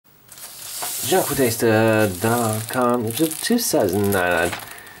Junk Days the Dark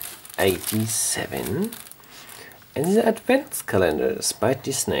 2087 and the Advent Calendars by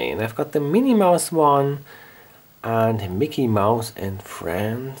Disney. And I've got the Minnie Mouse one and Mickey Mouse and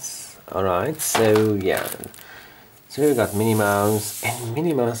Friends. Alright, so yeah. So we got Minnie Mouse and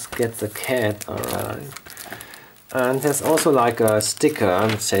Minnie Mouse gets a cat, alright. And there's also like a sticker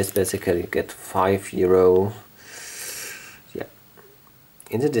which says basically you get €5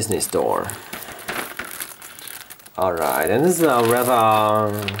 in the Disney store. Alright, and this is a rather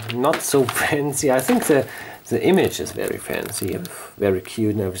not so fancy. I think the image is very fancy, very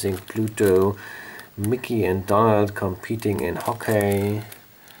cute and everything. Pluto, Mickey and Donald competing in hockey.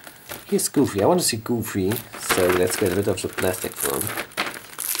 Here's Goofy. I want to see Goofy, so let's get rid of the plastic film.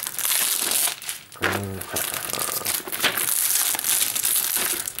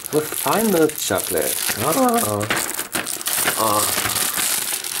 With fine milk chocolate.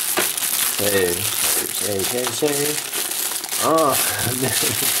 Hey. Oh.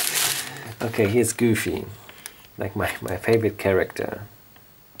 Okay, here's Goofy. Like my favorite character.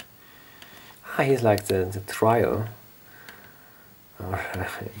 He's like the trio.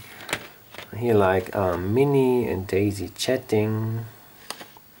 Alright. Here like Minnie and Daisy chatting.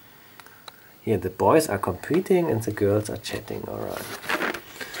 Here the boys are competing and the girls are chatting. Alright.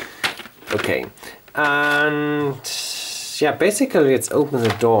 Okay. And yeah, basically it's open the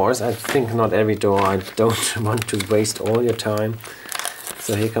doors. I think not every door. I don't want to waste all your time.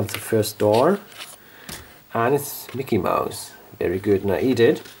 So here comes the first door. And it's Mickey Mouse. Very good, and I eat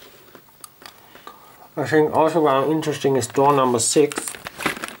it. I think also very interesting is door number 6.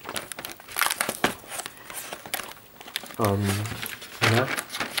 Yeah.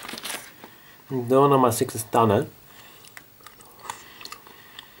 Door number 6 is done.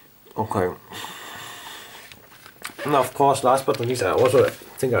 Okay. Now, of course, last but not least, I also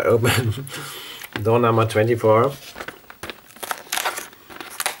think I opened door number 24.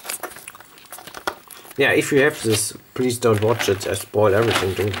 Yeah, if you have this, please don't watch it. I spoil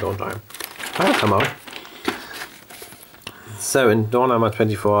everything, don't I? Oh, come on. So, in door number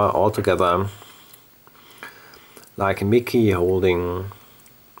 24, all together, like Mickey holding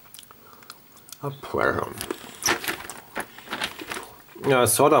a present. Yeah, I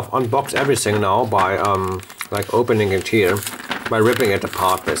sort of unbox everything now by like opening it here, by ripping it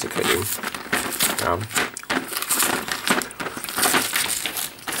apart basically. Yeah.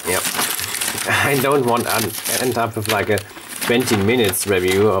 Yep. I don't want to end up with like a 20 minutes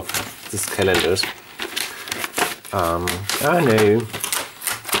review of this calendars. I know.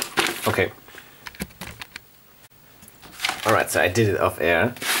 Okay. Alright, so I did it off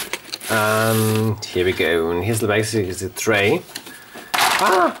air. And here we go. And here's basically the tray.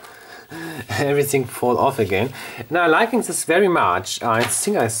 Everything fall off again. Now I'm liking this very much. I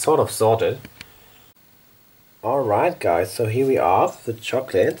think I sort of sorted. Alright guys, so here we are, the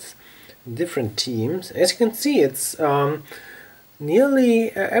chocolates, different teams. As you can see, it's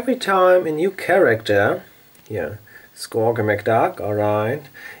nearly every time a new character. Yeah, Squawk and McDuck, alright.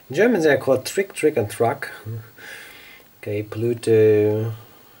 In German they're called Trick, Trick and Truck. Okay, Pluto.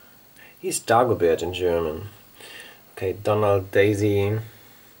 He's Dagobert in German. Okay, Donald, Daisy.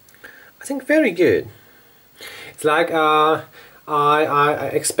 I think very good. It's like I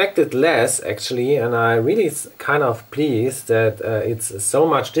expected less actually, and I really kind of pleased that it's so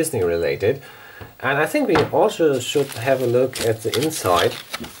much Disney related. And I think we also should have a look at the inside.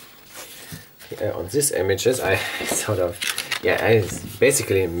 On these images, I sort of, yeah, I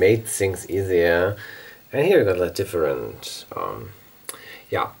basically made things easier. And here we got like different,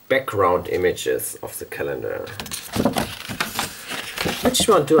 yeah, background images of the calendar. Which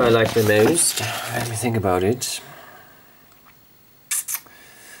one do I like the most? Let me think about it.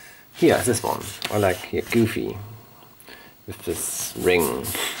 Here, this one. I like here Goofy with this ring.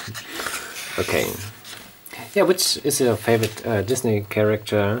 Okay. Yeah, which is your favorite Disney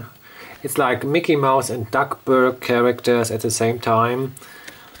character? It's like Mickey Mouse and Duckburg characters at the same time.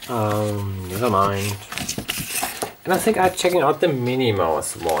 Never mind. And I think I'm checking out the Minnie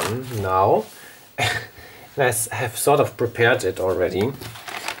Mouse one now. And I have sort of prepared it already.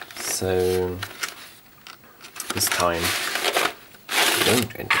 So this time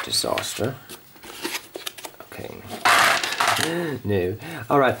don't enter disaster. Okay. No.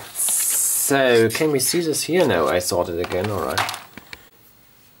 Alright. So can we see this here? No, I sorted again. Alright.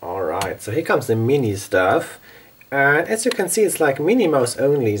 Alright, so here comes the Minnie stuff. And as you can see, it's like Minnie Mouse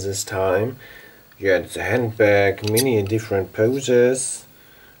only this time. Yeah, it's a handbag, Minnie in different poses,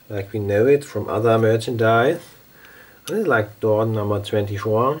 like we know it from other merchandise. And it's like door number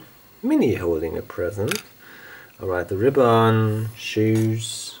 24. Minnie holding a present. Alright, the ribbon,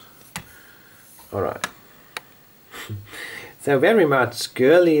 shoes. Alright. So very much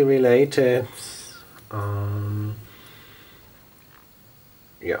girly related.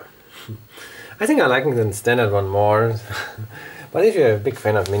 Yeah. I think I like the standard one more. But if you're a big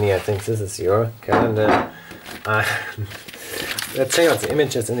fan of Minnie, I think this is your calendar. Let's check out the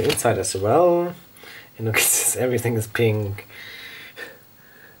images in the inside as well. And look, everything is pink.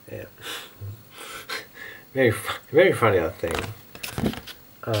 Yeah. Very funny, I think.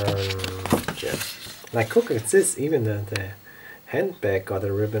 Yeah. Like, look at this, even the handbag got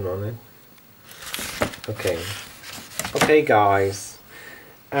a ribbon on it. Okay. Okay, guys.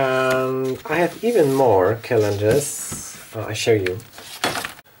 I have even more calendars. I show you.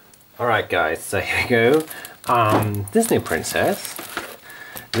 Alright, guys, so here we go. Disney Princess.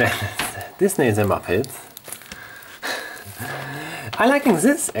 Disney is a Muppet. I like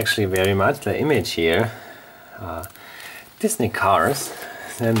this actually very much, the image here. Disney Cars,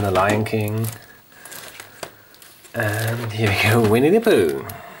 then the Lion King. And here we go, Winnie the Pooh.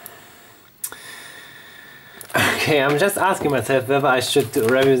 Okay, I'm just asking myself whether I should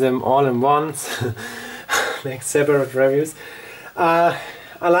review them all in once, make separate reviews. I'm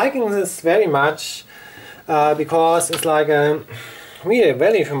liking this very much because it's like a really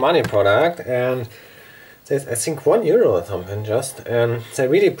value for money product, and there's I think €1 or something just, and they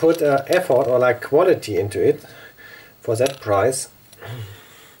really put effort or like quality into it for that price.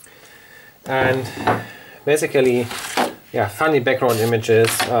 And basically, yeah, funny background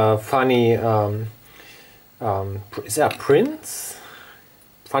images, funny is there prints,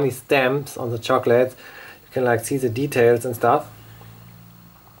 funny stamps on the chocolate. You can like see the details and stuff.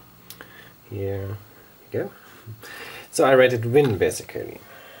 Here you go. So I rated win basically.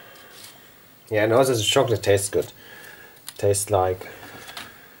 Yeah, and also the chocolate tastes good. Tastes like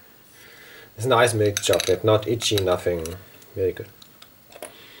it's nice milk chocolate, not itchy, nothing. Very good.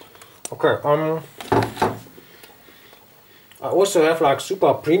 Okay, I also have like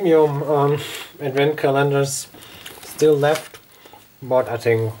super premium advent calendars still left, but I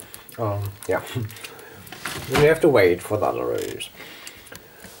think yeah, we have to wait for the other reviews.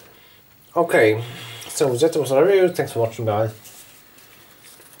 Okay, so that was the review. Thanks for watching, guys.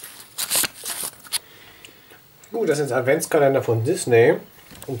 Gut, das ist ein Adventskalender von Disney,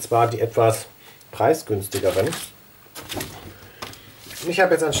 und zwar die etwas preisgünstigeren. Ich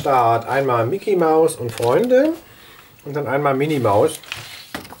habe jetzt an Start einmal Mickey Mouse und Freunde und dann einmal Minnie Mouse.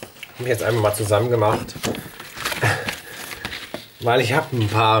 Habe ich jetzt einmal mal zusammen gemacht, weil ich habe ein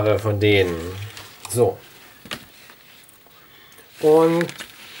paar von denen. So. Und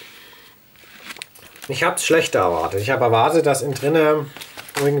ich habe es schlechter erwartet. Ich habe erwartet, dass innen drinne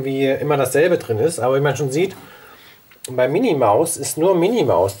irgendwie immer dasselbe drin ist, aber wie man schon sieht, bei Minnie Mouse ist nur Minnie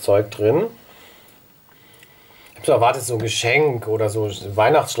Maus Zeug drin. Ich habe so erwartet, so ein Geschenk oder so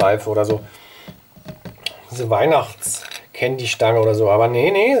Weihnachtsschleife oder so. Diese Weihnachts-Candy-Stange oder so. Aber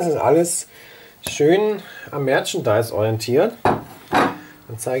nee, das ist alles schön am Merchandise orientiert.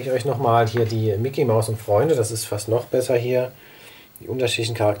 Dann zeige ich euch nochmal hier die Mickey Mouse und Freunde. Das ist fast noch besser hier. Die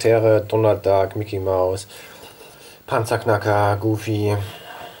unterschiedlichen Charaktere. Donald Duck, Mickey Mouse, Panzerknacker, Goofy,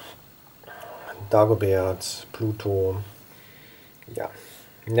 Dagobert, Pluto. Ja,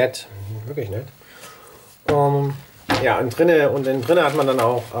 nett. Wirklich nett. Ja, innen drinne hat man dann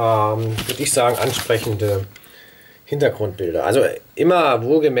auch, würde ich sagen, ansprechende Hintergrundbilder. Also immer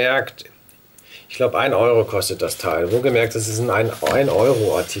wohlgemerkt, ich glaube 1 Euro kostet das Teil. Wohlgemerkt, dass es ein 1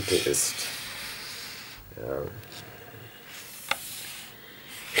 Euro Artikel ist. Ja.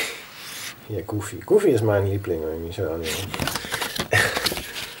 Hier, Goofy. Goofy ist mein Liebling eigentlich.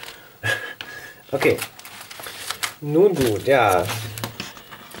 Okay. Nun gut, ja.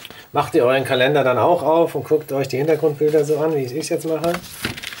 Macht ihr euren Kalender dann auch auf und guckt euch die Hintergrundbilder so an, wie ich es jetzt mache.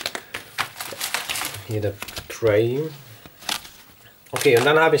 Hier der Tray. Okay, und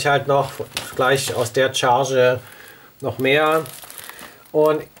dann habe ich halt noch gleich aus der Charge noch mehr.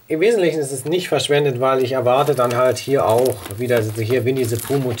 Und im Wesentlichen ist es nicht verschwendet, weil ich erwarte dann halt hier auch wieder hier Winnie the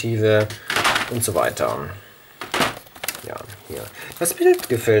Pooh Motive und so weiter. Ja, hier. Das Bild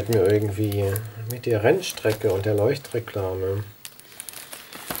gefällt mir irgendwie mit der Rennstrecke und der Leuchtreklame.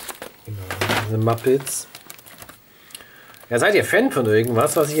 Genau, diese Muppets. Ja, seid ihr Fan von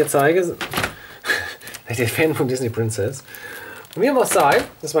irgendwas, was ich hier zeige? Seid ihr Fan von Disney Princess? Und wie dem auch sei,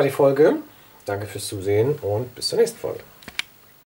 das war die Folge. Danke fürs Zusehen und bis zur nächsten Folge.